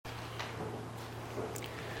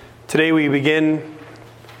Today we begin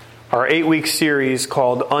our 8-week series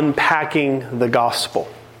called Unpacking the Gospel.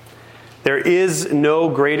 There is no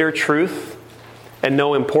greater truth and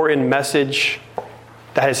no important message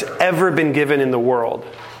that has ever been given in the world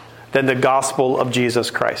than the gospel of Jesus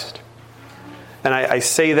Christ. And I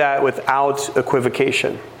say that without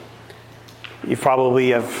equivocation. You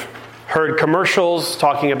probably have heard commercials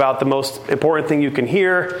talking about the most important thing you can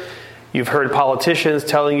hear. You've heard politicians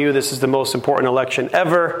telling you this is the most important election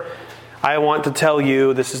ever. I want to tell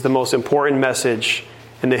you this is the most important message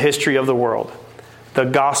in the history of the world. The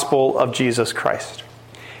gospel of Jesus Christ.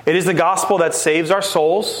 It is the gospel that saves our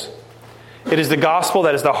souls. It is the gospel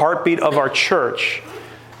that is the heartbeat of our church.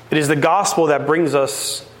 It is the gospel that brings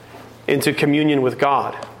us into communion with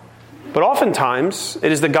God. But oftentimes,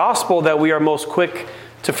 it is the gospel that we are most quick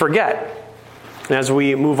to forget. And as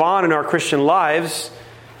we move on in our Christian lives,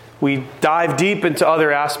 we dive deep into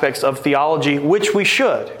other aspects of theology, which we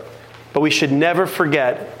should. But we should never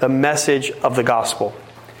forget the message of the gospel.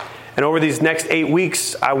 And over these next 8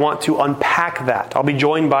 weeks, I want to unpack that. I'll be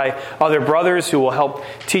joined by other brothers who will help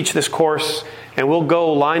teach this course. And we'll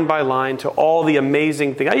go line by line to all the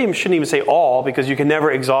amazing things. Shouldn't even say all, because you can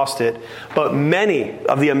never exhaust it. But many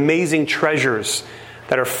of the amazing treasures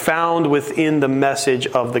that are found within the message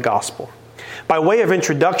of the gospel. By way of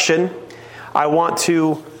introduction, I want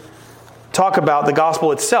to talk about the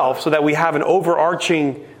gospel itself so that we have an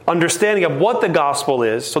overarching understanding of what the gospel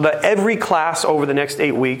is, so that every class over the next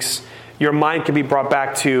 8 weeks, your mind can be brought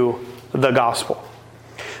back to the gospel.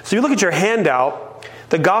 So you look at your handout,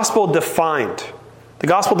 the gospel defined. The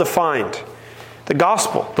gospel defined. The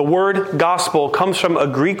gospel, the word gospel, comes from a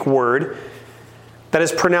Greek word that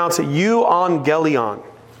is pronounced euangelion.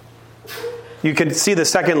 You can see the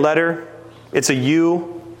second letter. It's a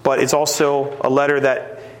U, but it's also a letter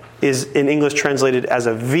that is in English translated as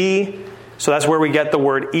a V. So that's where we get the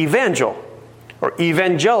word evangel, or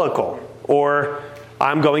evangelical, or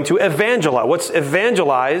I'm going to evangelize. What's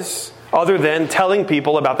evangelize other than telling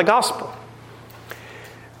people about the gospel?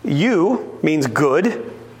 Eu means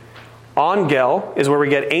good. Angel is where we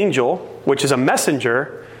get angel, which is a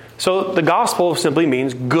messenger. So the gospel simply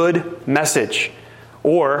means good message,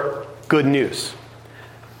 or good news.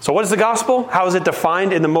 So what is the gospel? How is it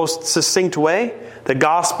defined in the most succinct way? The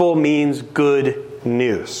gospel means good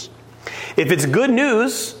news. If it's good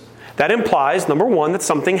news, that implies, number one, that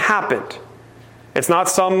something happened. It's not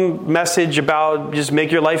some message about just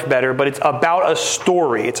make your life better, but it's about a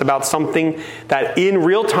story. It's about something that in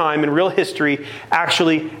real time, in real history,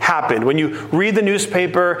 actually happened. When you read the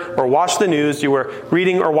newspaper or watch the news, you were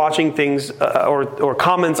reading or watching things or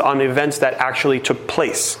comments on events that actually took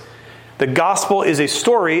place. The gospel is a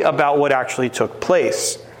story about what actually took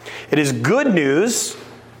place. It is good news,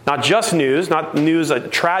 not just news, not news,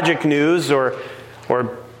 tragic news or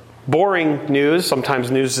boring news. Sometimes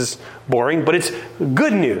news is boring, but it's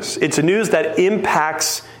good news. It's news that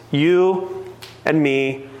impacts you and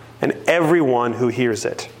me and everyone who hears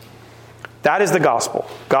it. That is the gospel.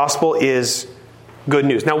 Gospel is good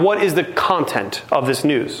news. Now, what is the content of this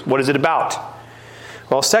news? What is it about?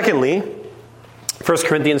 Well, secondly, 1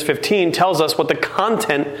 Corinthians 15 tells us what the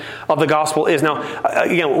content of the gospel is. Now,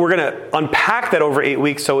 again, we're going to unpack that over 8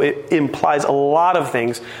 weeks, so it implies a lot of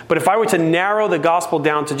things. But if I were to narrow the gospel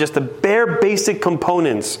down to just the bare basic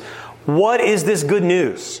components, what is this good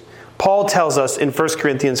news? Paul tells us in 1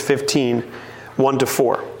 Corinthians 15,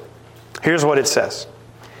 1-4. Here's what it says.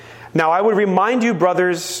 Now I would remind you,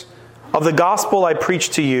 brothers, of the gospel I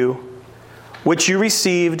preached to you, which you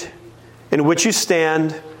received, in which you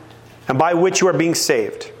stand, and by which you are being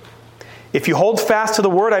saved. If you hold fast to the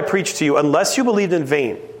word I preached to you, unless you believed in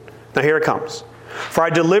vain. Now here it comes. For I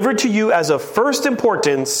delivered to you as of first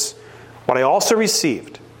importance what I also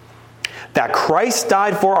received, that Christ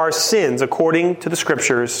died for our sins according to the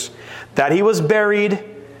Scriptures, that he was buried,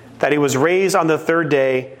 that he was raised on the third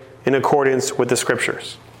day in accordance with the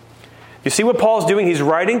Scriptures. You see what Paul's doing? He's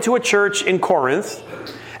writing to a church in Corinth,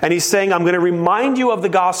 and he's saying, I'm going to remind you of the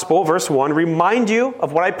gospel, verse 1, remind you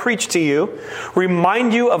of what I preached to you,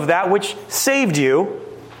 remind you of that which saved you.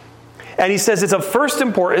 And he says it's of first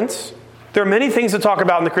importance. There are many things to talk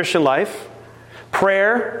about in the Christian life.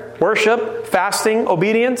 Prayer, worship, fasting,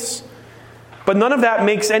 obedience. But none of that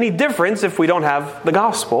makes any difference if we don't have the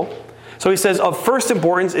gospel. So he says of first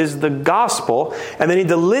importance is the gospel. And then he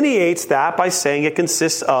delineates that by saying it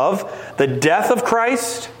consists of the death of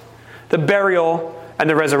Christ, the burial, and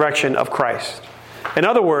the resurrection of Christ. In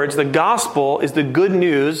other words, the gospel is the good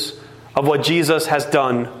news of what Jesus has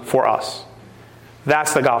done for us.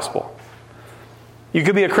 That's the gospel. You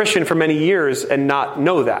could be a Christian for many years and not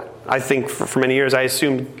know that. I think for many years I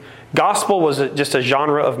assumed Gospel was just a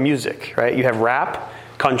genre of music, right? You have rap,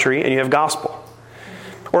 country, and you have gospel.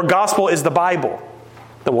 Or gospel is the Bible.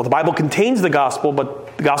 Well, the Bible contains the gospel,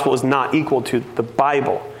 but the gospel is not equal to the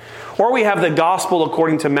Bible. Or we have the gospel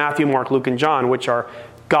according to Matthew, Mark, Luke, and John, which are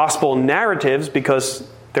gospel narratives because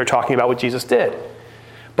they're talking about what Jesus did.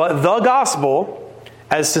 But the gospel,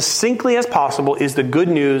 as succinctly as possible, is the good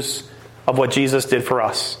news of what Jesus did for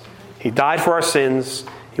us. He died for our sins,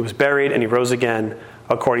 he was buried, and he rose again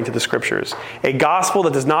according to the Scriptures. A gospel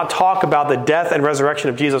that does not talk about the death and resurrection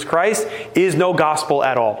of Jesus Christ is no gospel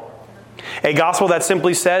at all. A gospel that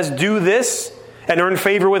simply says, do this and earn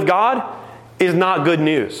favor with God is not good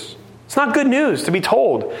news. It's not good news to be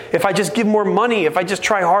told, if I just give more money, if I just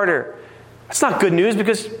try harder. That's not good news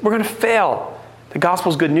because we're going to fail. The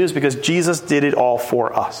gospel is good news because Jesus did it all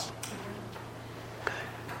for us.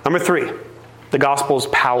 Number 3, the gospel's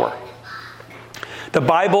power. The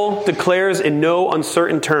Bible declares in no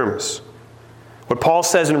uncertain terms what Paul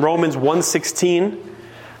says in Romans 1:16,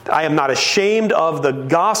 I am not ashamed of the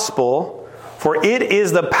gospel, for it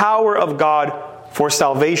is the power of God for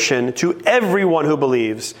salvation to everyone who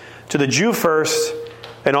believes, to the Jew first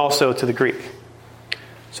and also to the Greek.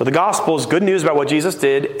 So the gospel is good news about what Jesus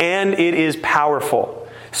did, and it is powerful.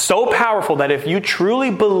 So powerful that if you truly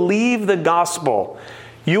believe the gospel,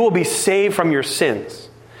 you will be saved from your sins.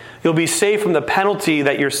 You'll be saved from the penalty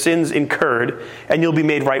that your sins incurred, and you'll be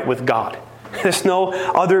made right with God. There's no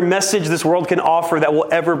other message this world can offer that will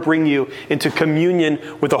ever bring you into communion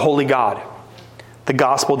with a holy God. The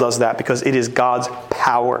gospel does that because it is God's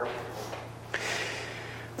power.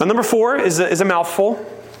 Now, number 4 is a mouthful.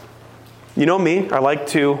 You know me, I like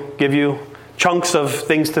to give you chunks of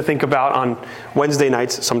things to think about on Wednesday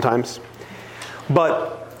nights sometimes.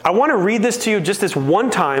 But I want to read this to you just this one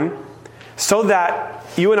time so that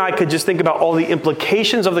you and I could just think about all the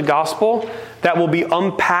implications of the gospel that will be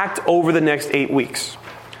unpacked over the next 8 weeks.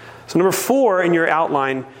 So number 4 in your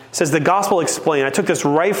outline says the gospel explained. I took this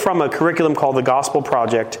right from a curriculum called the Gospel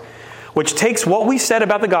Project, which takes what we said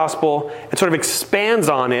about the gospel and sort of expands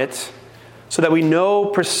on it so that we know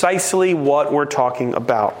precisely what we're talking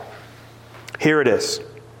about. Here it is.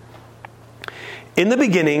 In the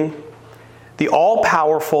beginning, the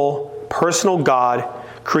all-powerful, personal God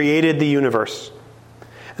created the universe.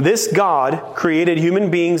 This God created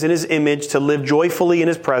human beings in His image to live joyfully in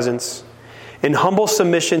His presence, in humble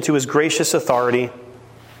submission to His gracious authority.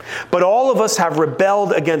 But all of us have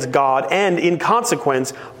rebelled against God and, in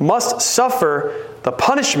consequence, must suffer the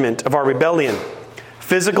punishment of our rebellion,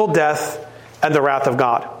 physical death, and the wrath of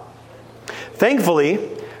God. Thankfully,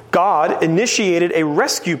 God initiated a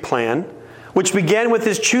rescue plan which began with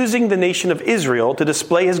His choosing the nation of Israel to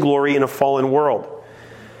display His glory in a fallen world.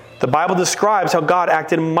 The Bible describes how God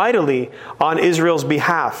acted mightily on Israel's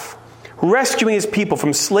behalf, rescuing His people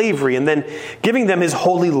from slavery and then giving them His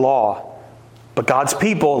holy law. But God's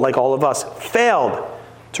people, like all of us, failed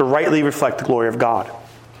to rightly reflect the glory of God.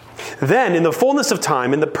 Then, in the fullness of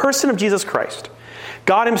time, in the person of Jesus Christ,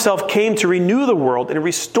 God Himself came to renew the world and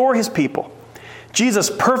restore His people. Jesus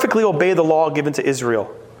perfectly obeyed the law given to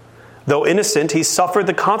Israel. Though innocent, He suffered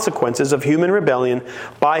the consequences of human rebellion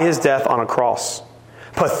by His death on a cross.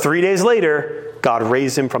 But 3 days later, God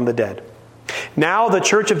raised Him from the dead. Now the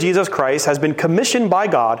Church of Jesus Christ has been commissioned by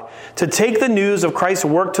God to take the news of Christ's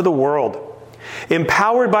work to the world.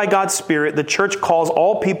 Empowered by God's Spirit, the Church calls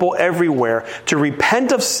all people everywhere to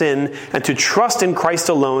repent of sin and to trust in Christ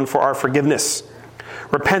alone for our forgiveness.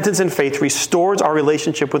 Repentance and faith restores our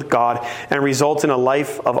relationship with God and results in a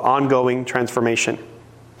life of ongoing transformation.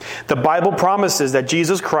 The Bible promises that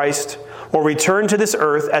Jesus Christ will return to this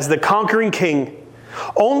earth as the conquering King.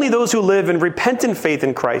 Only those who live in repentant faith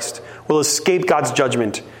in Christ will escape God's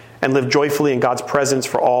judgment and live joyfully in God's presence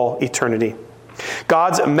for all eternity.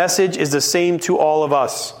 God's message is the same to all of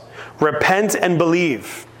us. Repent and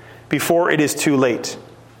believe before it is too late.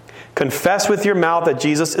 Confess with your mouth that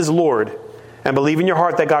Jesus is Lord and believe in your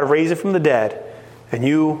heart that God raised Him from the dead, and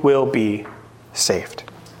you will be saved.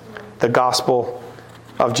 The gospel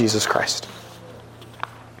of Jesus Christ.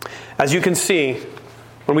 As you can see,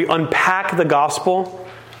 when we unpack the gospel,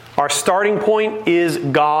 our starting point is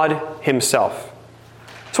God Himself.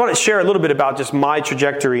 I just want to share a little bit about just my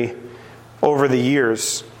trajectory over the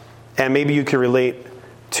years, and maybe you can relate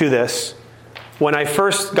to this. When I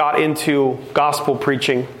first got into gospel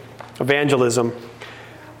preaching, evangelism,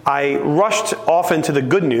 I rushed often to the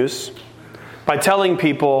good news by telling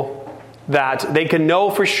people that they can know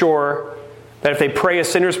for sure that if they pray a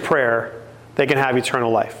sinner's prayer, they can have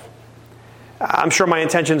eternal life. I'm sure my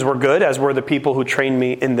intentions were good, as were the people who trained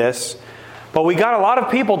me in this. But we got a lot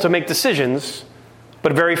of people to make decisions,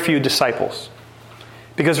 but very few disciples.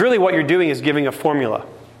 Because really what you're doing is giving a formula.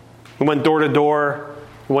 We went door to door,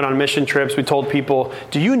 we went on mission trips, we told people,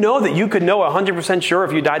 do you know that you could know 100% sure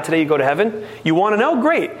if you died today you go to heaven? You want to know?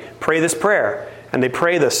 Great. Pray this prayer. And they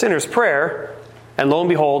pray the sinner's prayer, and lo and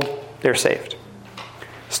behold, they're saved.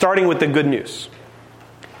 Starting with the good news.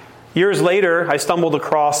 Years later, I stumbled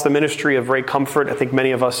across the ministry of Ray Comfort. I think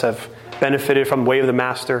many of us have benefited from Way of the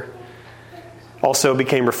Master. Also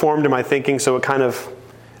became reformed in my thinking, so it kind of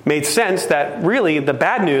made sense that really the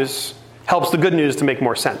bad news helps the good news to make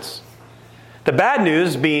more sense. The bad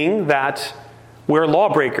news being that we're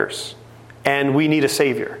lawbreakers and we need a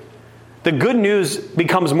Savior. The good news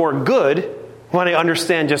becomes more good when I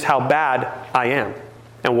understand just how bad I am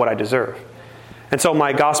and what I deserve. And so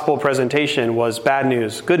my gospel presentation was bad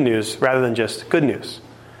news, good news, rather than just good news.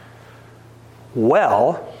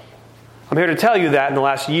 Well, I'm here to tell you that in the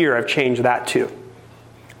last year I've changed that too.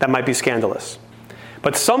 That might be scandalous.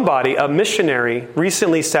 But somebody, a missionary,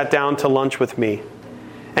 recently sat down to lunch with me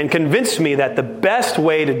and convinced me that the best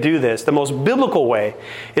way to do this, the most biblical way,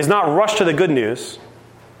 is not rush to the good news,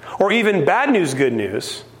 or even bad news, good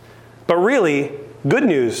news, but really good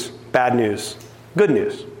news, bad news, good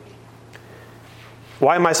news.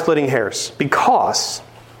 Why am I splitting hairs? Because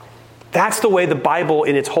that's the way the Bible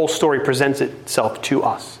in its whole story presents itself to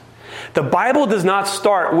us. The Bible does not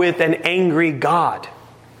start with an angry God.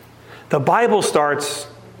 The Bible starts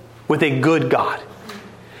with a good God.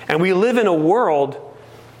 And we live in a world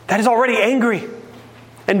that is already angry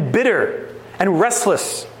and bitter and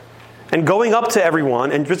restless and going up to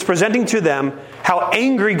everyone and just presenting to them how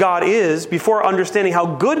angry God is before understanding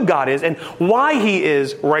how good God is and why He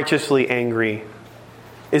is righteously angry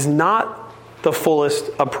is not the fullest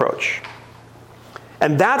approach.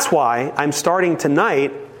 And that's why I'm starting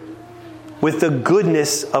tonight with the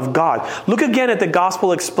goodness of God. Look again at the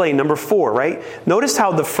Gospel Explained, number 4, right? Notice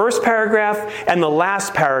how the first paragraph and the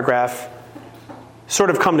last paragraph sort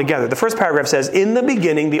of come together. The first paragraph says, in the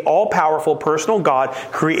beginning, the all-powerful personal God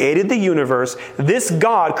created the universe. This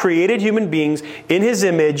God created human beings in His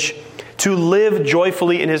image to live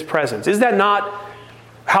joyfully in His presence. Is that not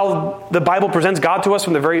how the Bible presents God to us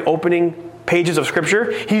from the very opening pages of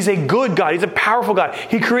Scripture? He's a good God. He's a powerful God.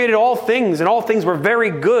 He created all things, and all things were very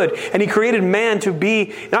good. And He created man to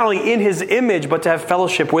be not only in His image, but to have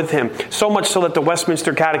fellowship with Him. So much so that the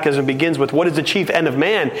Westminster Catechism begins with, what is the chief end of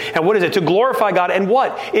man? And what is it? To glorify God and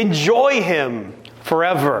what? Enjoy Him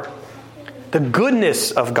forever. The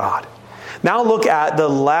goodness of God. Now look at the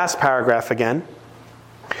last paragraph again,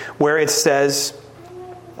 where it says,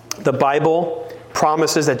 the Bible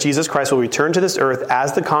promises that Jesus Christ will return to this earth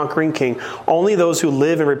as the conquering king. Only those who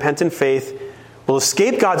live in repentant faith will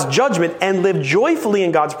escape God's judgment and live joyfully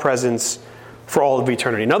in God's presence for all of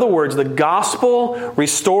eternity. In other words, the gospel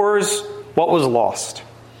restores what was lost.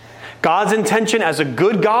 God's intention as a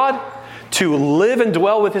good God to live and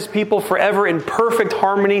dwell with His people forever in perfect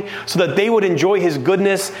harmony so that they would enjoy His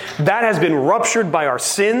goodness, that has been ruptured by our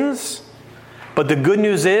sins. But the good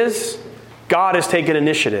news is, God has taken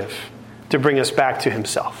initiative to bring us back to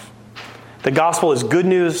Himself. The gospel is good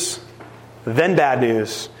news, then bad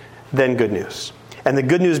news, then good news. And the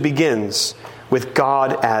good news begins with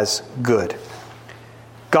God as good.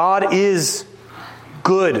 God is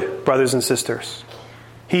good, brothers and sisters.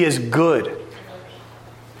 He is good.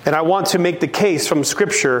 And I want to make the case from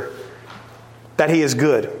Scripture that He is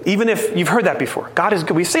good. Even if you've heard that before. God is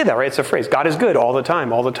good. We say that, right? It's a phrase. God is good all the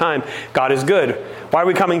time, all the time. God is good. Why are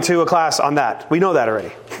we coming to a class on that? We know that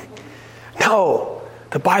already. No,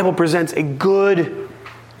 the Bible presents a good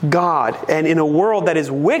God. And in a world that is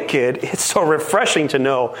wicked, it's so refreshing to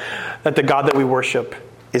know that the God that we worship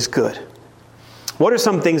is good. What are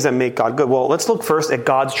some things that make God good? Well, let's look first at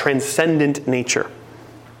God's transcendent nature.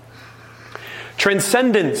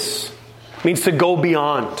 Transcendence means to go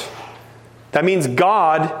beyond. That means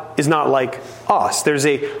God is not like us. There's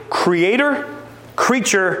a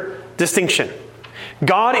creator-creature distinction.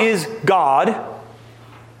 God is God,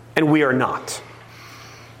 and we are not.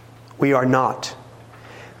 We are not.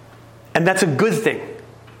 And that's a good thing.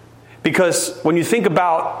 Because when you think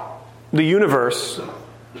about the universe,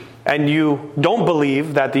 and you don't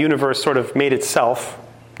believe that the universe sort of made itself,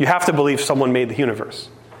 you have to believe someone made the universe.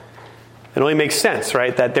 It only makes sense,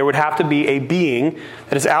 right? That there would have to be a being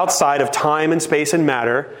that is outside of time and space and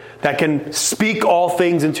matter that can speak all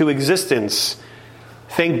things into existence.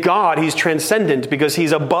 Thank God He's transcendent because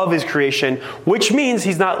He's above His creation, which means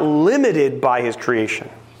He's not limited by His creation.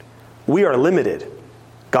 We are limited.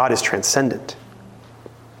 God is transcendent.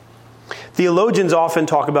 Theologians often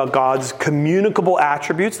talk about God's communicable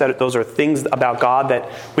attributes, that those are things about God that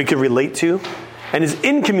we can relate to, and His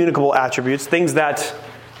incommunicable attributes, things that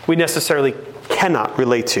we necessarily cannot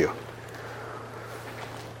relate to.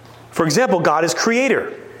 For example, God is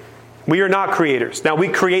creator. We are not creators. Now, we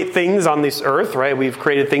create things on this earth, right? We've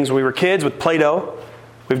created things when we were kids with Play-Doh.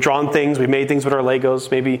 We've drawn things. We've made things with our Legos.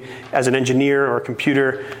 Maybe as an engineer or a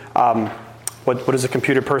computer. What is a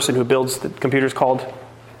computer person who builds the computers called?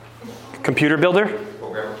 Computer builder?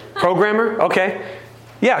 Programmer? Okay.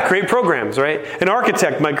 Yeah, create programs, right? An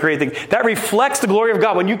architect might create things. That reflects the glory of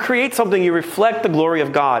God. When you create something, you reflect the glory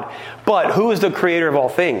of God. But who is the creator of all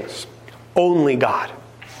things? Only God.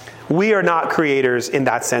 We are not creators in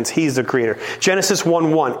that sense. He's the creator. Genesis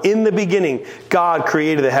 1:1. In the beginning, God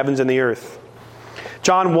created the heavens and the earth.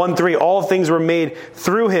 John 1:3. All things were made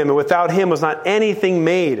through him, and without him was not anything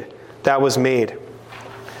made that was made.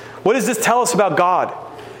 What does this tell us about God?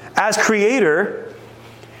 As creator,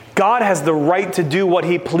 God has the right to do what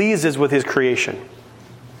he pleases with his creation.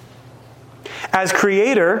 As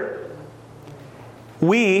creator,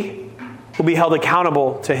 we will be held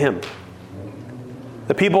accountable to him.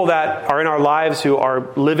 The people that are in our lives who are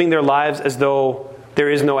living their lives as though there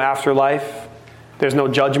is no afterlife, there's no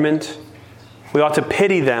judgment, we ought to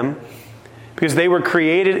pity them because they were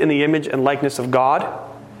created in the image and likeness of God,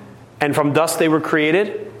 and from dust they were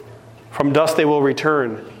created, from dust they will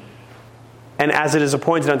return. And as it is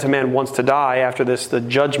appointed unto man once to die, after this, the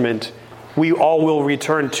judgment, we all will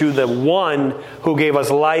return to the one who gave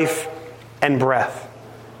us life and breath.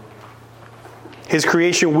 His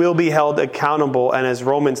creation will be held accountable, and as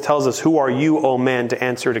Romans tells us, who are you, O man, to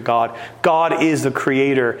answer to God? God is the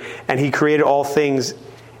creator, and he created all things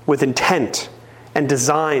with intent and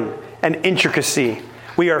design and intricacy.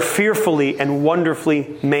 We are fearfully and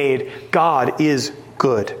wonderfully made. God is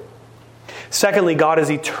good. Secondly, God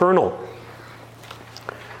is eternal.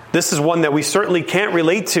 This is one that we certainly can't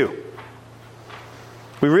relate to.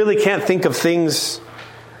 We really can't think of things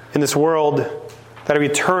in this world that are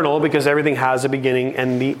eternal because everything has a beginning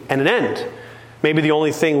and an end. Maybe the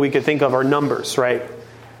only thing we could think of are numbers, right?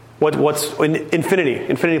 What's infinity?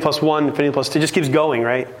 Infinity plus 1, infinity plus 2, just keeps going,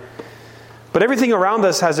 right? But everything around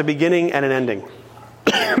us has a beginning and an ending.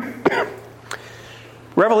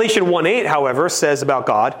 Revelation 1:8, however, says about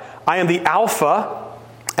God, I am the Alpha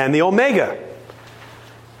and the Omega,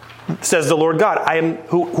 says the Lord God. I am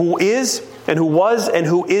who is and who was and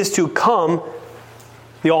who is to come,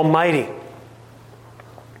 the Almighty.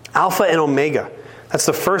 Alpha and Omega. That's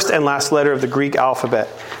the first and last letter of the Greek alphabet.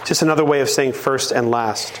 Just another way of saying first and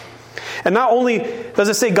last. And not only does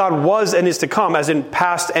it say God was and is to come, as in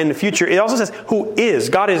past and future, it also says who is.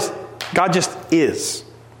 God just is.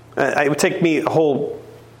 It would take me a whole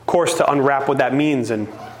course to unwrap what that means, and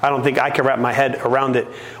I don't think I can wrap my head around it.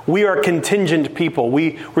 We are contingent people.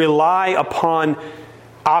 We rely upon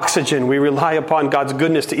oxygen. We rely upon God's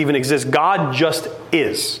goodness to even exist. God just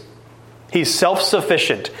is. He's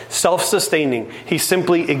self-sufficient, self-sustaining. He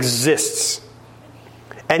simply exists.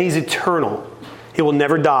 And he's eternal. He will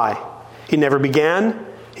never die. He never began.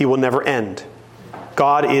 He will never end.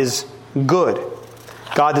 God is good.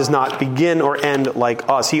 God does not begin or end like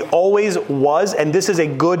us. He always was, and this is a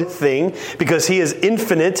good thing because he is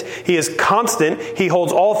infinite. He is constant. He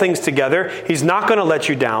holds all things together. He's not going to let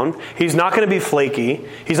you down. He's not going to be flaky.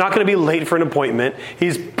 He's not going to be late for an appointment.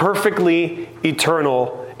 He's perfectly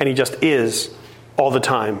eternal, and he just is all the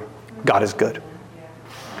time. God is good.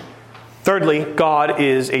 Thirdly, God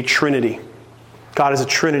is a Trinity. God is a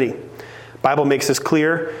Trinity. The Bible makes this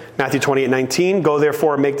clear. Matthew 28:19, go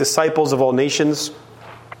therefore and make disciples of all nations,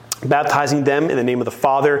 baptizing them in the name of the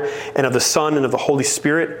Father and of the Son and of the Holy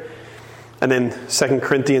Spirit. And then 2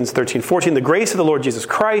 Corinthians 13:14, the grace of the Lord Jesus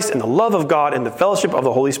Christ and the love of God and the fellowship of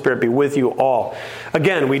the Holy Spirit be with you all.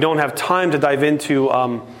 Again, we don't have time to dive into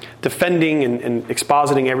defending and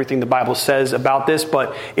expositing everything the Bible says about this,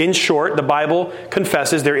 but in short, the Bible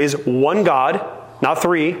confesses there is one God, not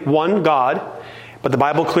three, one God. But the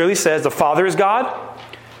Bible clearly says the Father is God,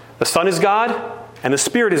 the Son is God, and the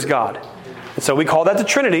Spirit is God. And so we call that the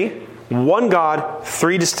Trinity, one God,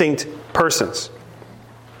 three distinct persons.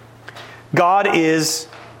 God is,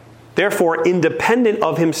 therefore, independent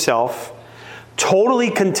of himself,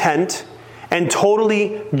 totally content, and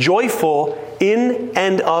totally joyful in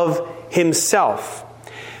and of himself.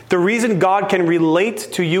 The reason God can relate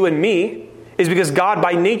to you and me is because God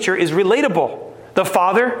by nature is relatable. The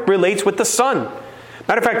Father relates with the Son.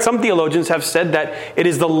 Matter of fact, some theologians have said that it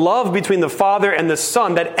is the love between the Father and the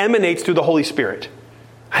Son that emanates through the Holy Spirit.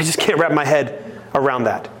 I just can't wrap my head around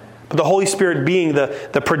that. But the Holy Spirit being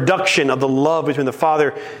the production of the love between the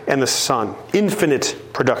Father and the Son. Infinite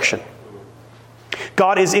production.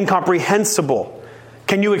 God is incomprehensible,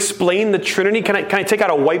 Can you explain the Trinity? Can I take out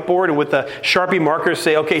a whiteboard and with a Sharpie marker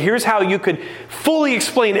say, okay, here's how you could fully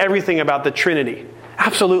explain everything about the Trinity?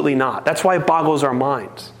 Absolutely not. That's why it boggles our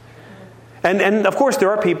minds. And of course,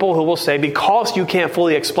 there are people who will say, because you can't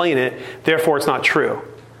fully explain it, therefore it's not true.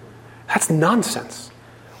 That's nonsense.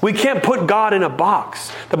 We can't put God in a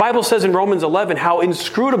box. The Bible says in Romans 11 how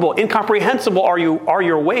inscrutable, incomprehensible are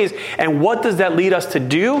your ways. And what does that lead us to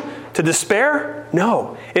do? To despair?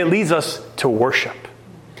 No. It leads us to worship.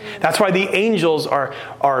 That's why the angels are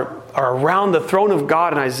around the throne of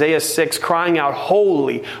God in Isaiah 6 crying out,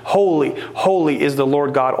 holy, holy, holy is the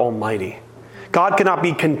Lord God Almighty. God cannot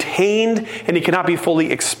be contained and He cannot be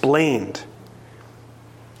fully explained.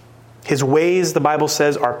 His ways, the Bible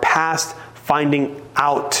says, are past finding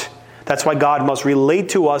out. That's why God must relate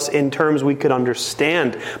to us in terms we could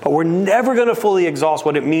understand. But we're never going to fully exhaust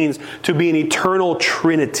what it means to be an eternal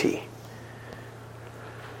Trinity.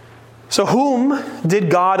 So whom did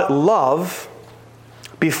God love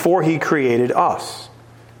before He created us?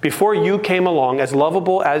 Before you came along, as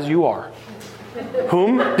lovable as you are,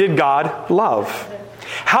 whom did God love?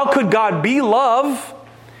 How could God be love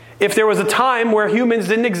if there was a time where humans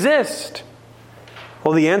didn't exist?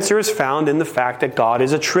 Well, the answer is found in the fact that God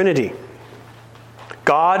is a Trinity.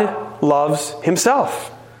 God loves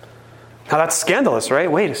Himself. Now that's scandalous,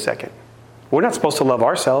 right? Wait a second. We're not supposed to love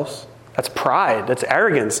ourselves. That's pride. That's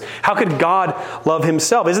arrogance. How could God love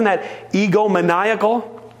Himself? Isn't that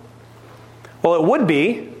egomaniacal? Well, it would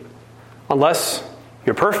be, unless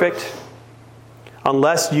you're perfect.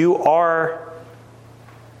 Unless you are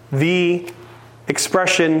the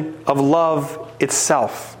expression of love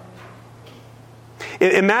itself.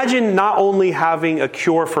 Imagine not only having a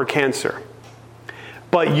cure for cancer,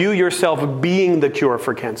 but you yourself being the cure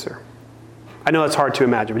for cancer. I know that's hard to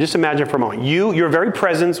imagine, but just imagine for a moment. Your very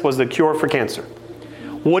presence was the cure for cancer.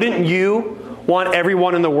 Wouldn't you want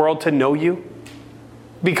everyone in the world to know you?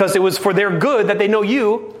 Because it was for their good that they know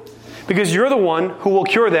you, because you're the one who will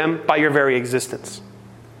cure them by your very existence.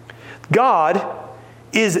 God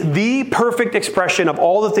is the perfect expression of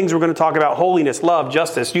all the things we're going to talk about: holiness, love,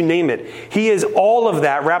 justice, you name it. He is all of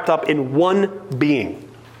that wrapped up in one being.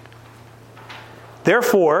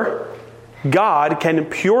 Therefore, God can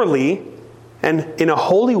purely and in a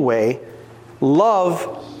holy way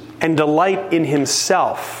love and delight in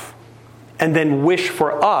Himself, and then wish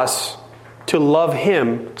for us to love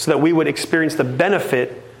Him so that we would experience the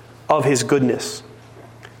benefit of His goodness.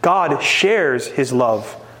 God shares His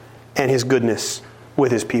love and His goodness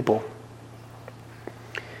with His people.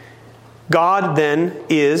 God then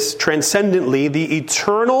is transcendently the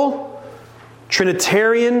eternal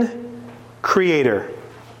Trinitarian Creator.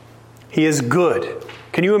 He is good.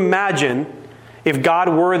 Can you imagine if God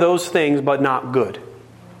were those things but not good?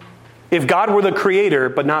 If God were the Creator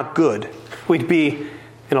but not good, we'd be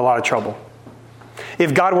in a lot of trouble.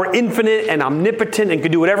 If God were infinite and omnipotent and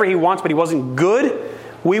could do whatever He wants but He wasn't good,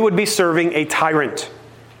 we would be serving a tyrant.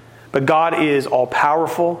 But God is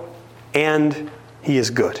all-powerful and He is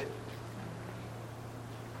good.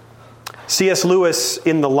 C.S. Lewis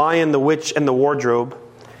in The Lion, the Witch, and the Wardrobe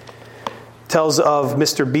tells of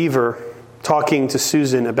Mr. Beaver talking to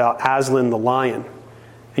Susan about Aslan the lion.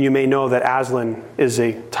 And you may know that Aslan is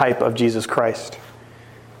a type of Jesus Christ.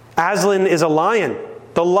 Aslan is a lion,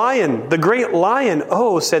 the great lion.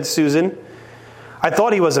 Oh, said Susan, I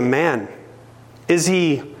thought he was a man. Is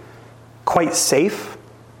he quite safe?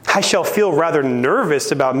 I shall feel rather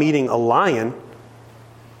nervous about meeting a lion.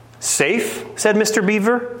 Safe? Said Mr.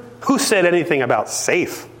 Beaver. Who said anything about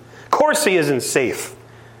safe? Of course he isn't safe,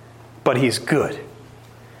 but he's good.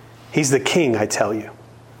 He's the king, I tell you.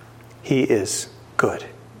 He is good.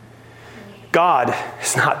 God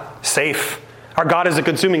is not safe. Our God is a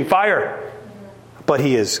consuming fire, but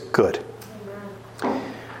He is good.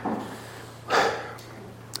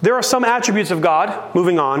 There are some attributes of God,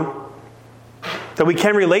 moving on, that we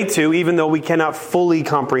can relate to even though we cannot fully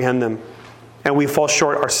comprehend them, and we fall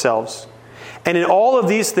short ourselves. And in all of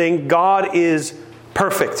these things, God is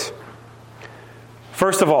perfect.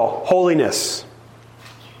 First of all, holiness.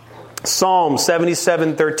 Psalm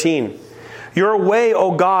 77:13. Your way,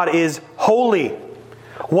 O God, is holy.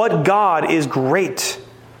 What God is great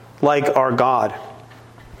like our God?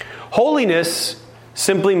 Holiness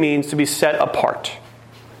simply means to be set apart.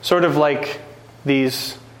 Sort of like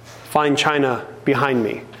these fine china behind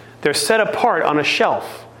me. They're set apart on a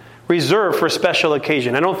shelf, reserved for a special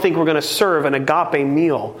occasion. I don't think we're going to serve an agape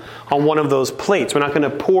meal on one of those plates. We're not going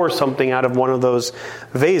to pour something out of one of those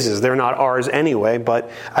vases. They're not ours anyway, but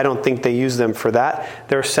I don't think they use them for that.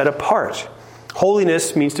 They're set apart.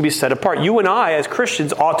 Holiness means to be set apart. You and I, as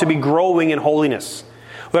Christians, ought to be growing in holiness.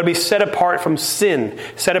 We've got to be set apart from sin,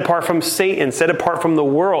 set apart from Satan, set apart from the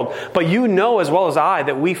world. But you know as well as I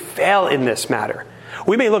that we fail in this matter.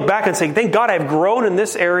 We may look back and say, thank God I've grown in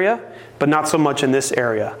this area, but not so much in this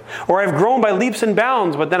area. Or I've grown by leaps and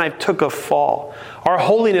bounds, but then I took a fall. Our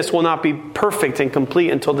holiness will not be perfect and complete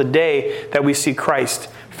until the day that we see Christ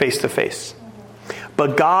face to face.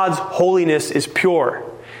 But God's holiness is pure.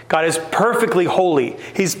 God is perfectly holy.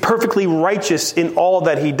 He's perfectly righteous in all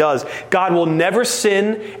that he does. God will never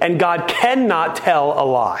sin, and God cannot tell a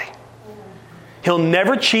lie. He'll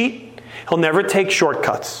never cheat. He'll never take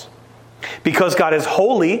shortcuts. Because God is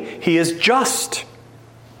holy, he is just.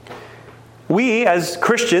 We, as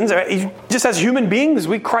Christians, just as human beings,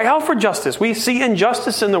 we cry out for justice. We see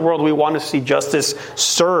injustice in the world. We want to see justice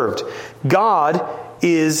served. God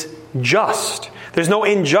is just. There's no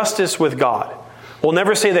injustice with God. We'll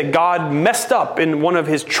never say that God messed up in one of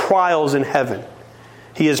his trials in heaven.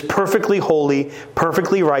 He is perfectly holy,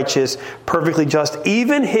 perfectly righteous, perfectly just.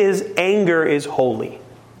 Even his anger is holy.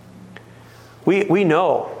 We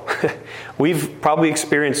know. We've probably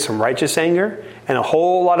experienced some righteous anger and a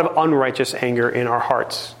whole lot of unrighteous anger in our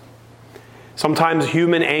hearts. Sometimes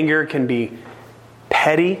human anger can be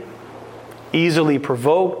petty, easily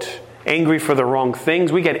provoked, angry for the wrong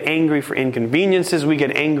things. We get angry for inconveniences. We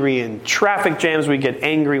get angry in traffic jams. We get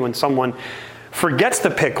angry when someone forgets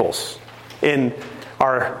the pickles in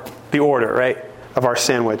the order, right, of our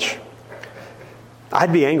sandwich.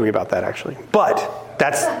 I'd be angry about that, actually. But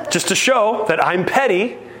that's just to show that I'm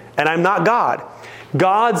petty and I'm not God.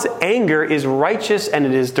 God's anger is righteous and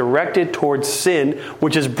it is directed towards sin,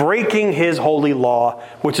 which is breaking his holy law,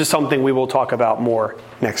 which is something we will talk about more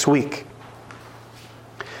next week.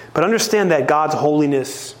 But understand that God's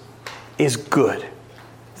holiness is good.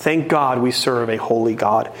 Thank God we serve a holy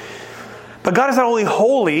God. But God is not only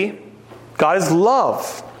holy, God is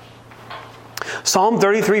love. Psalm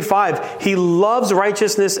 33:5, he loves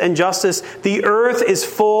righteousness and justice. The earth is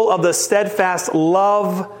full of the steadfast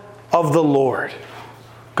love of the Lord.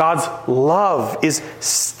 God's love is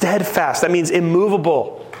steadfast. That means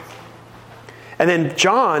immovable. And then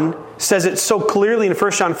John says it so clearly in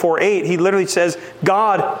 1 John 4:8. He literally says,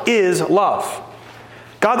 God is love.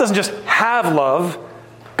 God doesn't just have love.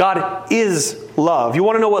 God is love. You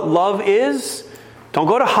want to know what love is? Don't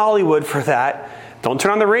go to Hollywood for that. Don't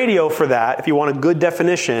turn on the radio for that. If you want a good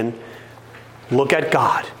definition, look at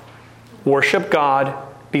God. Worship God.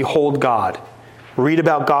 Behold God. Read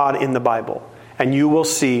about God in the Bible. And you will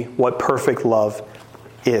see what perfect love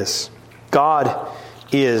is. God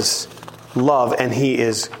is love and he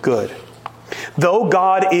is good. Though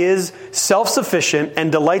God is self-sufficient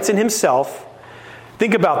and delights in himself,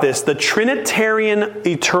 think about this. The Trinitarian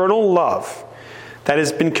eternal love that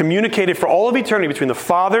has been communicated for all of eternity between the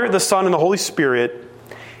Father, the Son, and the Holy Spirit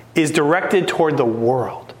is directed toward the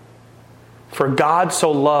world. For God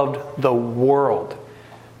so loved the world.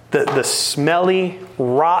 The smelly,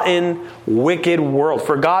 rotten, wicked world.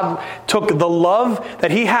 For God took the love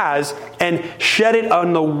that he has and shed it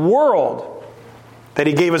on the world, that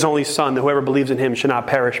he gave his only Son, that whoever believes in him should not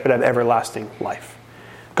perish but have everlasting life.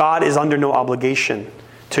 God is under no obligation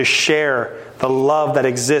to share the love that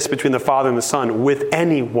exists between the Father and the Son with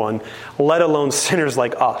anyone, let alone sinners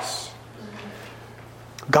like us.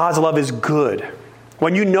 God's love is good.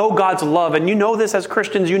 When you know God's love, and you know this as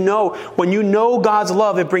Christians, you know, when you know God's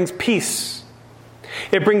love, it brings peace.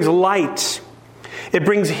 It brings light. It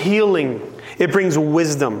brings healing. It brings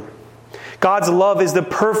wisdom. God's love is the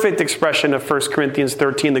perfect expression of 1 Corinthians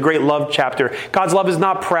 13, the great love chapter. God's love is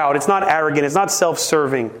not proud. It's not arrogant. It's not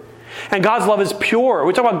self-serving. And God's love is pure.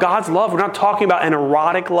 We talk about God's love. We're not talking about an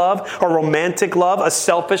erotic love, a romantic love, a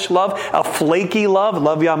selfish love, a flaky love.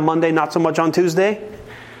 Love you on Monday, not so much on Tuesday.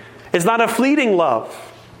 It's not a fleeting love.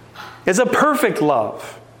 It's a perfect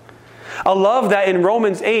love. A love that in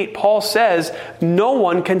Romans 8, Paul says, no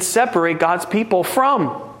one can separate God's people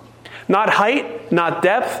from. Not height, not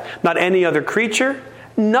depth, not any other creature.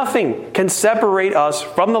 Nothing can separate us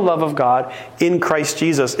from the love of God in Christ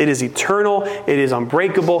Jesus. It is eternal. It is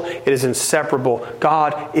unbreakable. It is inseparable.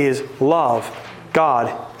 God is love.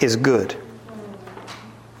 God is good.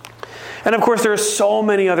 And of course, there are so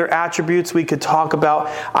many other attributes we could talk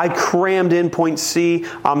about. I crammed in point C,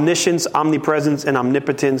 omniscience, omnipresence, and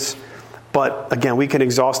omnipotence. But again, we can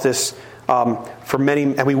exhaust this for many,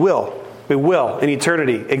 and we will. We will, in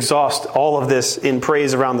eternity, exhaust all of this in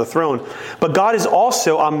praise around the throne. But God is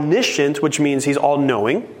also omniscient, which means he's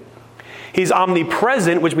all-knowing. He's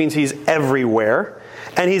omnipresent, which means he's everywhere.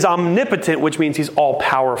 And he's omnipotent, which means he's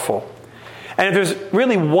all-powerful. And if there's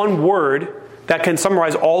really one word that can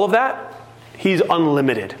summarize all of that, he's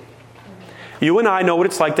unlimited. You and I know what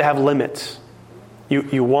it's like to have limits.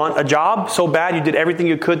 You want a job so bad, you did everything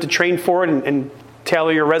you could to train for it and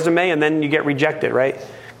tailor your resume, and then you get rejected, right?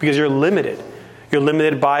 Because you're limited. You're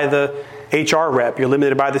limited by the HR rep. You're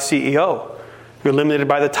limited by the CEO. You're limited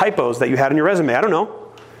by the typos that you had in your resume. I don't know.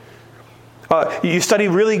 You study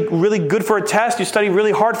really, really good for a test. You study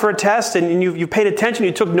really hard for a test, and you paid attention.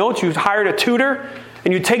 You took notes. You hired a tutor,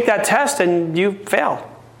 and you take that test, and you fail.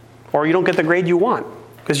 Or you don't get the grade you want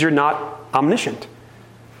because you're not omniscient.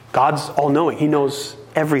 God's all-knowing. He knows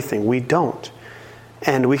everything. We don't.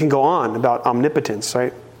 And we can go on about omnipotence,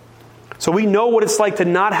 right? So we know what it's like to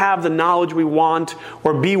not have the knowledge we want,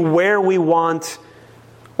 or be where we want,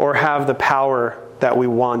 or have the power that we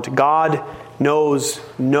want. God knows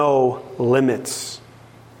no limits.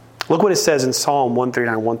 Look what it says in Psalm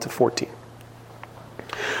 139, 1-14.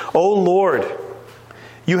 O Lord,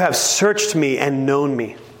 you have searched me and known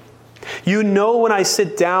me. You know when I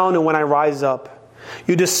sit down and when I rise up.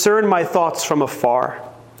 You discern my thoughts from afar.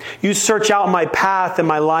 You search out my path and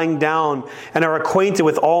my lying down, and are acquainted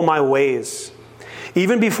with all my ways.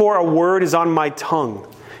 Even before a word is on my tongue,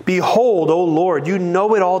 behold, O Lord, you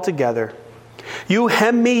know it altogether. You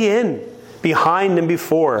hem me in, behind and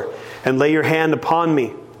before, and lay your hand upon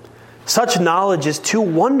me. Such knowledge is too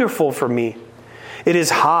wonderful for me. It is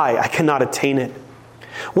high, I cannot attain it.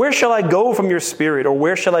 Where shall I go from your spirit, or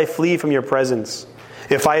where shall I flee from your presence?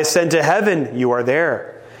 If I ascend to heaven, you are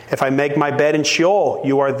there. If I make my bed in Sheol,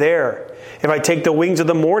 you are there. If I take the wings of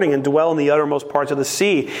the morning and dwell in the uttermost parts of the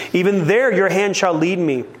sea, even there your hand shall lead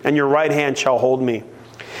me, and your right hand shall hold me.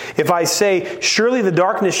 If I say, surely the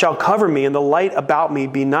darkness shall cover me, and the light about me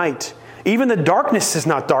be night. Even the darkness is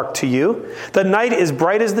not dark to you. The night is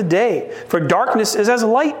bright as the day, for darkness is as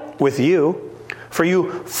light with you. For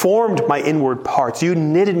you formed my inward parts. You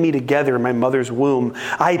knitted me together in my mother's womb.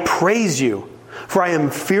 I praise you, for I am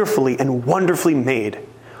fearfully and wonderfully made.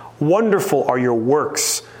 Wonderful are your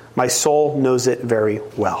works. My soul knows it very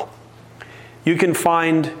well. You can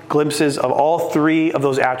find glimpses of all three of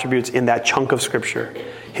those attributes in that chunk of Scripture.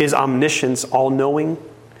 His omniscience, all-knowing.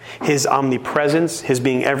 His omnipresence, his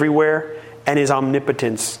being everywhere. And his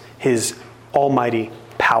omnipotence, his almighty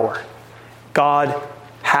power. God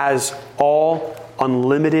has all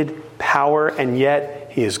unlimited power, and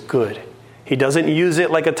yet he is good. He doesn't use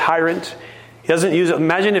it like a tyrant. He doesn't use it.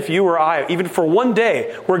 Imagine if you or I, even for one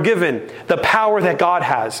day, were given the power that God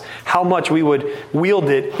has, how much we would wield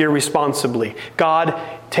it irresponsibly. God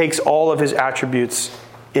takes all of his attributes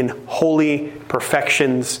in holy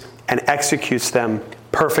perfections and executes them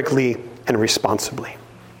perfectly and responsibly.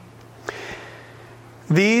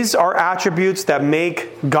 These are attributes that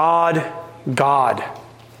make God God.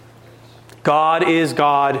 God is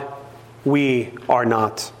God. We are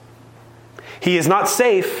not. He is not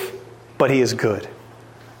safe, but he is good.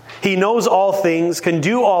 He knows all things, can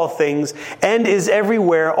do all things, and is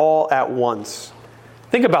everywhere all at once.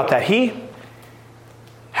 Think about that. He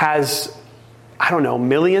has,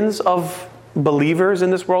 millions of believers in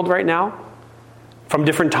this world right now from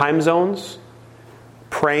different time zones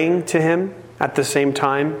praying to him at the same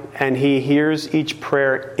time, and he hears each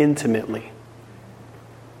prayer intimately.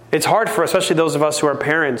 It's hard for, especially those of us who are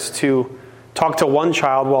parents, to talk to one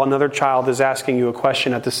child while another child is asking you a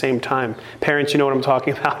question at the same time. Parents, you know what I'm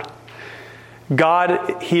talking about.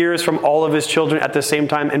 God hears from all of his children at the same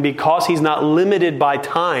time, and because he's not limited by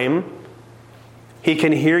time, he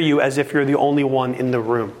can hear you as if you're the only one in the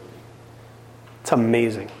room. It's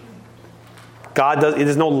amazing.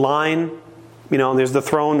 There's no line. There's the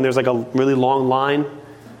throne, and there's like a really long line,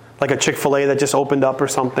 like a Chick-fil-A that just opened up or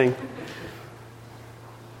something.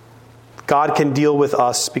 God can deal with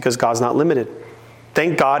us because God's not limited.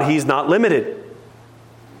 Thank God he's not limited.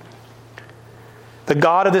 The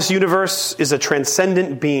God of this universe is a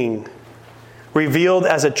transcendent being, revealed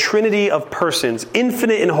as a trinity of persons,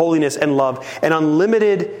 infinite in holiness and love, and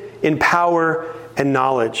unlimited in power and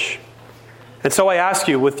knowledge. And so I ask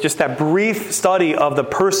you, with just that brief study of the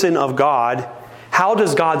person of God, how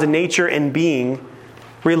does God's nature and being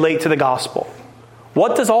relate to the gospel?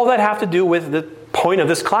 What does all that have to do with the point of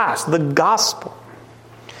this class, the gospel?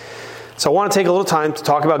 So I want to take a little time to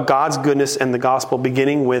talk about God's goodness and the gospel,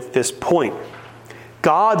 beginning with this point.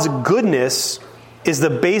 God's goodness is the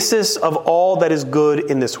basis of all that is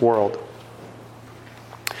good in this world.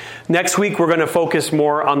 Next week, we're going to focus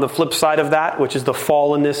more on the flip side of that, which is the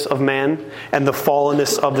fallenness of man and the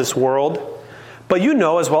fallenness of this world. But you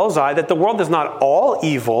know as well as I that the world is not all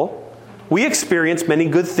evil. We experience many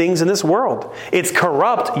good things in this world. It's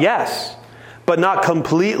corrupt, yes, but not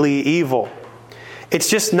completely evil. It's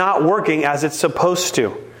just not working as it's supposed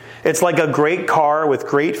to. It's like a great car with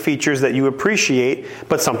great features that you appreciate,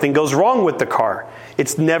 but something goes wrong with the car.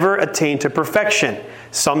 It's never attained to perfection,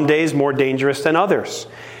 some days more dangerous than others.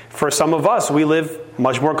 For some of us, we live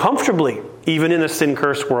much more comfortably, even in a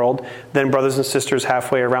sin-cursed world, than brothers and sisters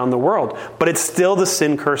halfway around the world. But it's still the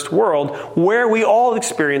sin-cursed world where we all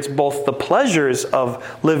experience both the pleasures of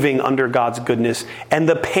living under God's goodness and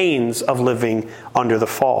the pains of living under the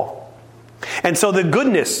fall. And so the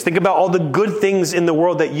goodness, think about all the good things in the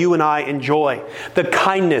world that you and I enjoy. The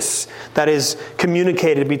kindness that is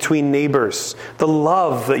communicated between neighbors. The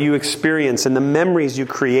love that you experience and the memories you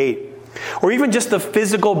create. Or even just the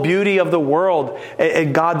physical beauty of the world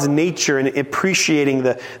and God's nature and appreciating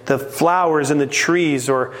the flowers and the trees,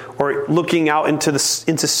 or looking out into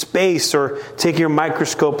space, or taking your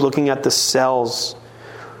microscope looking at the cells.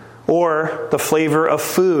 Or the flavor of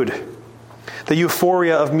food. The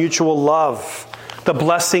euphoria of mutual love, the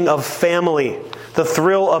blessing of family, the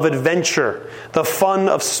thrill of adventure, the fun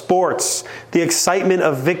of sports, the excitement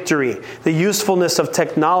of victory, the usefulness of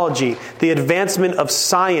technology, the advancement of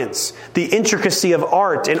science, the intricacy of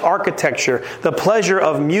art and architecture, the pleasure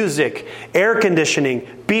of music, air conditioning,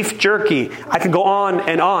 beef jerky. I could go on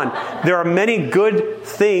and on. There are many good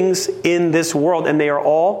things in this world, and they are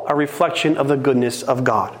all a reflection of the goodness of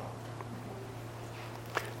God.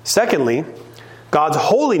 Secondly, God's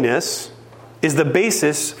holiness is the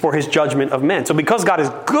basis for his judgment of men. So because God is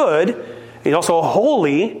good, he's also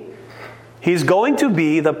holy, he's going to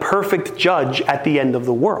be the perfect judge at the end of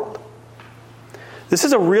the world. This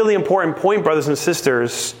is a really important point, brothers and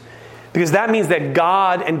sisters, because that means that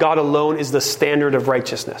God and God alone is the standard of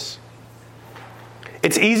righteousness.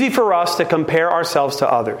 It's easy for us to compare ourselves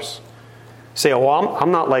to others. Say, oh, well,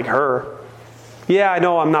 I'm not like her. Yeah, I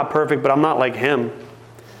know I'm not perfect, but I'm not like him.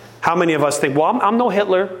 How many of us think, well, I'm no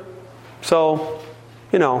Hitler, so,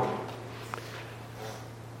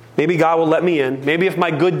 maybe God will let me in. Maybe if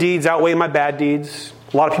my good deeds outweigh my bad deeds.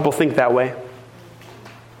 A lot of people think that way.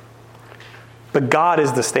 But God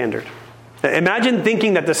is the standard. Imagine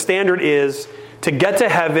thinking that the standard is to get to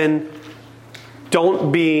heaven,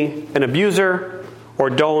 don't be an abuser,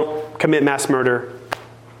 or don't commit mass murder.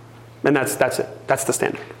 And that's it. That's the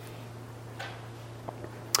standard.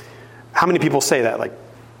 How many people say that? Like,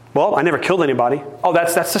 well, I never killed anybody. Oh,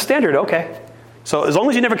 that's the standard. Okay. So as long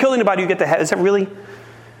as you never killed anybody, you get to heaven. Is that really?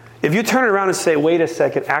 If you turn it around and say, wait a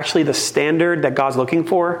second, actually the standard that God's looking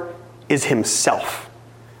for is himself.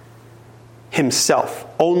 Himself.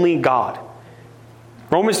 Only God.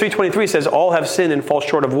 Romans 3:23 says, all have sinned and fall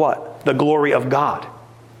short of what? The glory of God.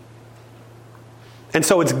 And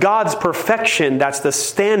so it's God's perfection that's the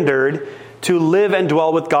standard to live and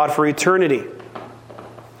dwell with God for eternity.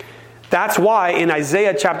 That's why in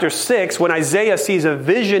Isaiah chapter 6, when Isaiah sees a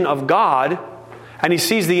vision of God, and he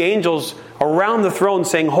sees the angels around the throne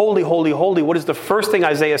saying, holy, holy, holy, what is the first thing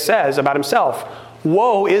Isaiah says about himself?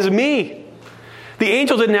 Woe is me. The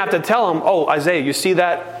angels didn't have to tell him, oh, Isaiah, you see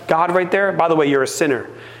that God right there? By the way, you're a sinner.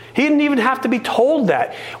 He didn't even have to be told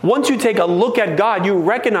that. Once you take a look at God, you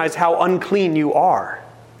recognize how unclean you are.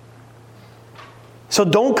 So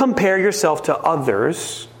don't compare yourself to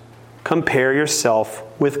others. Compare yourself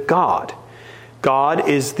with God. God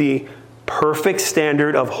is the perfect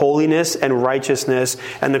standard of holiness and righteousness.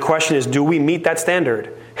 And the question is, do we meet that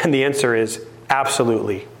standard? And the answer is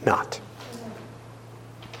absolutely not.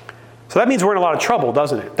 So that means we're in a lot of trouble,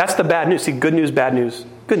 doesn't it? That's the bad news. See, good news, bad news,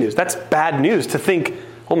 good news. That's bad news to think,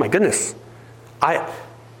 oh my goodness,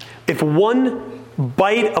 if one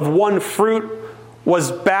bite of one fruit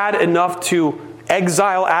was bad enough to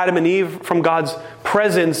exile Adam and Eve from God's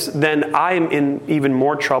presence, then I am in even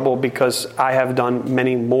more trouble because I have done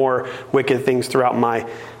many more wicked things throughout my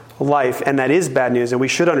life. And that is bad news. And we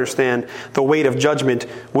should understand the weight of judgment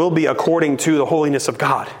will be according to the holiness of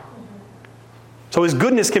God. So his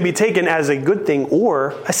goodness can be taken as a good thing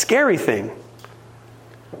or a scary thing.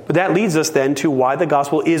 But that leads us then to why the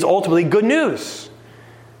gospel is ultimately good news.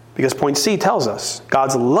 Because point C tells us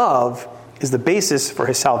God's love is the basis for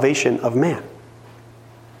his salvation of man.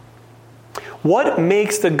 What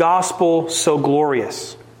makes the gospel so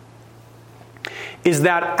glorious is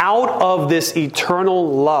that out of this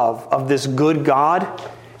eternal love of this good God,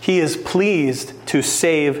 he is pleased to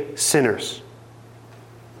save sinners.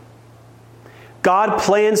 God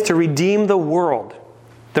plans to redeem the world.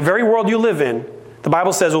 The very world you live in, the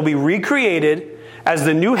Bible says, will be recreated as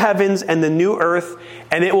the new heavens and the new earth,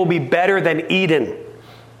 and it will be better than Eden.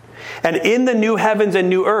 And in the new heavens and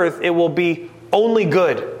new earth, it will be only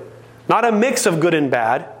good. Not a mix of good and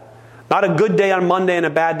bad. Not a good day on Monday and a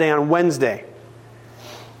bad day on Wednesday.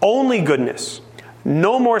 Only goodness.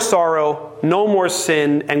 No more sorrow, no more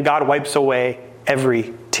sin, and God wipes away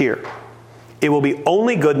every tear. frontier. It will be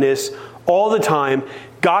only goodness all the time.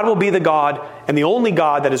 God will be the God and the only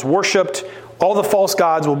God that is worshipped. All the false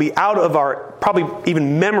gods will be out of our, probably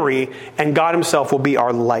even memory, and God himself will be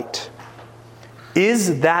our light.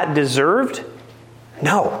 Is that deserved?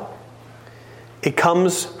 No. It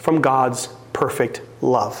comes from God's perfect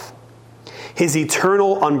love. His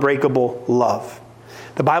eternal, unbreakable love.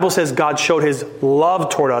 The Bible says God showed his love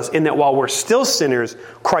toward us in that while we're still sinners,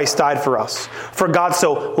 Christ died for us. For God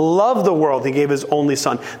so loved the world, he gave his only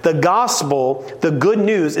Son. The gospel, the good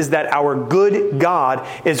news, is that our good God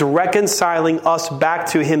is reconciling us back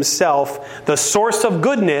to himself, the source of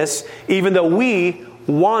goodness, even though we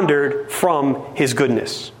wandered from his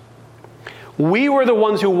goodness. We were the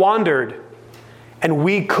ones who wandered, and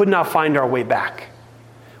we could not find our way back.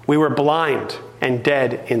 We were blind and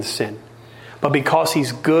dead in sin. But because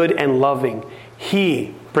he's good and loving,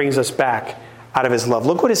 he brings us back out of his love.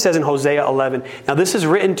 Look what it says in Hosea 11. Now this is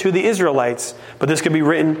written to the Israelites, but this could be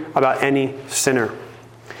written about any sinner.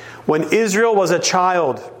 When Israel was a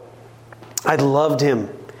child, I loved him.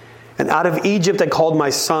 And out of Egypt I called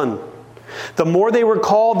my son. The more they were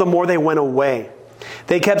called, the more they went away.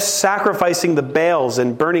 They kept sacrificing the Baals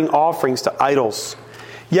and burning offerings to idols.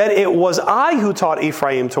 Yet it was I who taught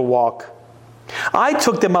Ephraim to walk. I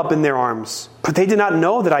took them up in their arms, but they did not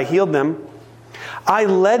know that I healed them. I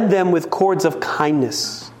led them with cords of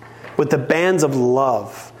kindness, with the bands of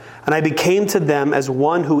love. And I became to them as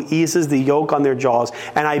one who eases the yoke on their jaws.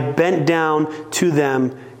 And I bent down to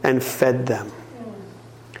them and fed them.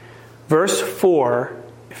 Verse 4,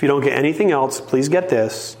 if you don't get anything else, please get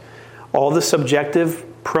this. All the subjective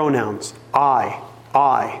pronouns, I,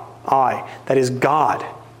 that is God.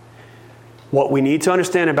 What we need to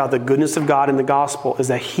understand about the goodness of God in the gospel is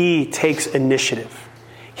that he takes initiative.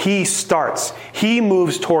 He starts. He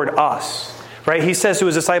moves toward us. Right? He says to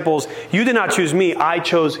his disciples, you did not choose me, I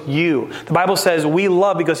chose you. The Bible says we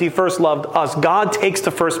love because he first loved us. God takes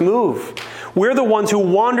the first move. We're the ones who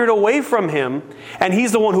wandered away from him, and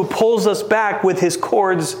he's the one who pulls us back with his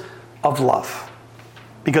cords of love.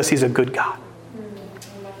 Because he's a good God.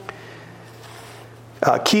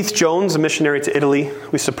 Keith Jones, a missionary to Italy.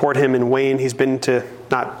 We support him in Wayne. He's been to,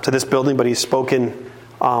 not to this building, but he's spoken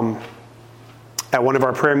at one of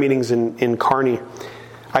our prayer meetings in Kearney.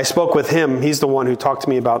 I spoke with him. He's the one who talked to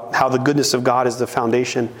me about how the goodness of God is the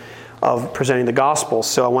foundation of presenting the gospel.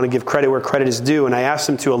 So I want to give credit where credit is due. And I asked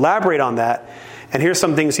him to elaborate on that. And here's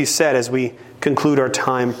some things he said as we conclude our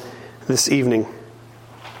time this evening.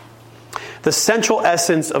 The central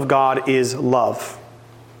essence of God is love.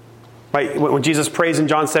 Right? When Jesus prays in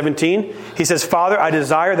John 17, he says, Father, I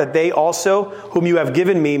desire that they also, whom you have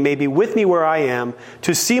given me, may be with me where I am,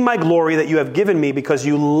 to see my glory that you have given me, because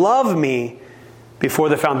you love me before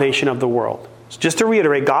the foundation of the world. So just to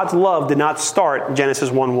reiterate, God's love did not start in Genesis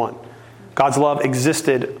 1:1. God's love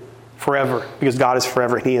existed forever, because God is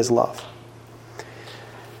forever and he is love.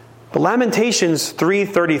 But Lamentations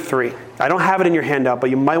 3:33, I don't have it in your handout, but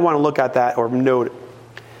you might want to look at that or note it.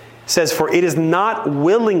 Says, for it is not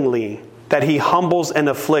willingly that he humbles and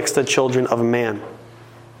afflicts the children of man.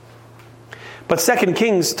 But 2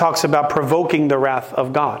 Kings talks about provoking the wrath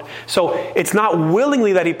of God. So it's not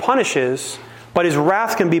willingly that he punishes, but his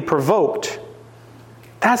wrath can be provoked.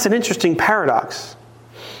 That's an interesting paradox.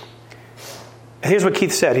 Here's what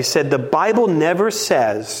Keith said. He said, the Bible never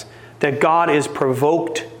says that God is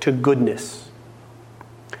provoked to goodness.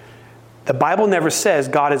 The Bible never says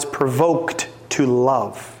God is provoked to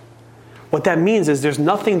love. What that means is there's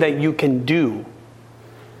nothing that you can do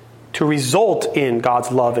to result in God's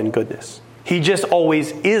love and goodness. He just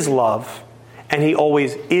always is love, and he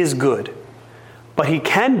always is good. But he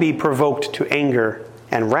can be provoked to anger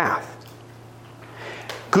and wrath.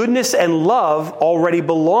 Goodness and love already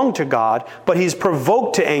belong to God, but he's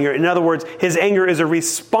provoked to anger. In other words, his anger is a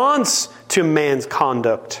response to man's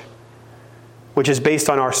conduct, which is based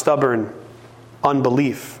on our stubborn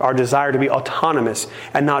unbelief, our desire to be autonomous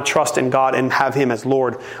and not trust in God and have him as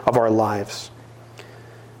Lord of our lives.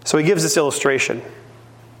 So he gives this illustration.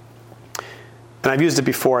 And I've used it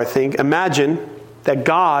before, I think. Imagine that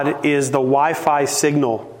God is the Wi-Fi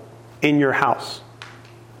signal in your house.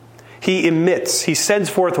 He emits, he sends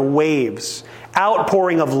forth waves,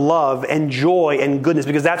 outpouring of love and joy and goodness,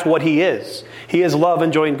 because that's what he is. He is love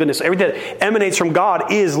and joy and goodness. Everything that emanates from God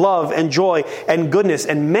is love and joy and goodness.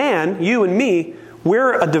 And man, you and me,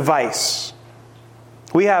 we're a device.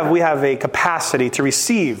 We have a capacity to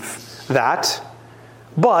receive that,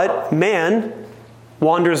 but man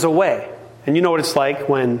wanders away. And you know what it's like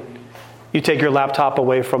when you take your laptop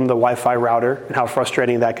away from the Wi-Fi router and how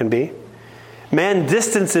frustrating that can be. Man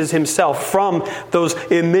distances himself from those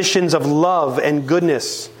emissions of love and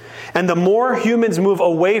goodness. And the more humans move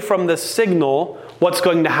away from the signal, what's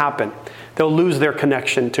going to happen? They'll lose their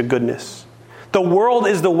connection to goodness. The world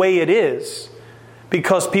is the way it is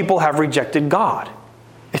because people have rejected God.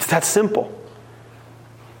 It's that simple.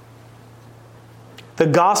 The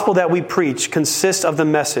gospel that we preach consists of the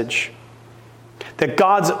message that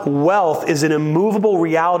God's wealth is an immovable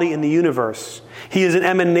reality in the universe. He is an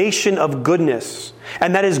emanation of goodness.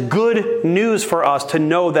 And that is good news for us to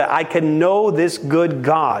know that I can know this good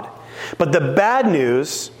God. But the bad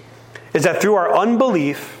news is that through our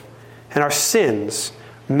unbelief and our sins,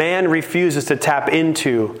 man refuses to tap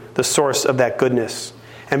into the source of that goodness.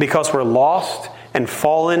 And because we're lost and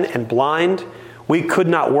fallen and blind, we could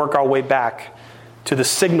not work our way back to the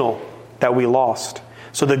signal that we lost.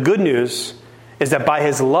 So the good news is that by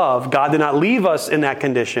His love, God did not leave us in that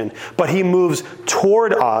condition, but He moves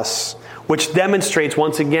toward us, which demonstrates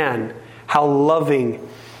once again how loving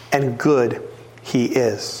and good He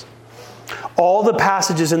is. All the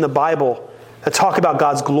passages in the Bible that talk about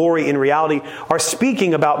God's glory in reality are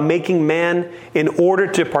speaking about making man in order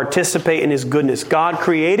to participate in His goodness. God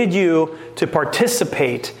created you to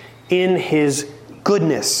participate in His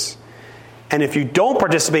goodness. And if you don't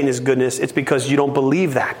participate in His goodness, it's because you don't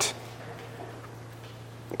believe that.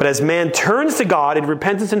 But as man turns to God in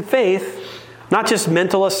repentance and faith, not just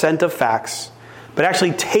mental assent of facts, but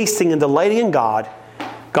actually tasting and delighting in God,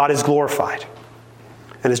 God is glorified.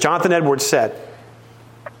 And as Jonathan Edwards said,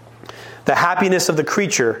 the happiness of the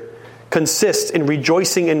creature consists in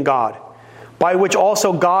rejoicing in God, by which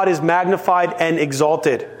also God is magnified and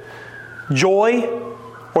exalted. Joy,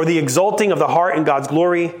 or the exalting of the heart in God's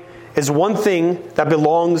glory, is one thing that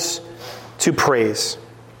belongs to praise.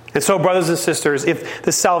 And so, brothers and sisters, if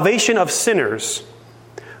the salvation of sinners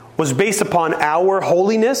was based upon our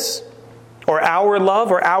holiness, or our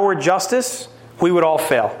love, or our justice, we would all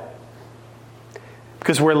fail.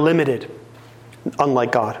 Because we're limited,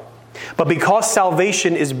 unlike God. But because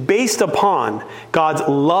salvation is based upon God's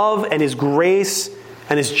love and His grace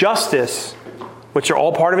and His justice, which are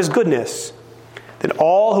all part of His goodness, then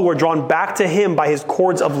all who are drawn back to Him by His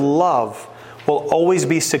cords of love will always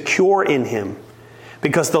be secure in Him.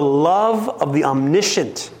 Because the love of the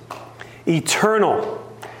omniscient, eternal,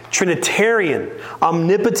 Trinitarian,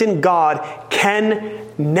 omnipotent God can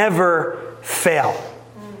never fail.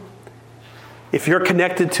 If you're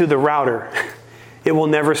connected to the router, it will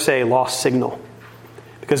never say lost signal.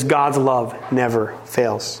 Because God's love never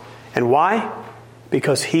fails. And why?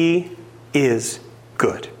 Because He is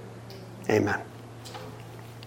good. Amen.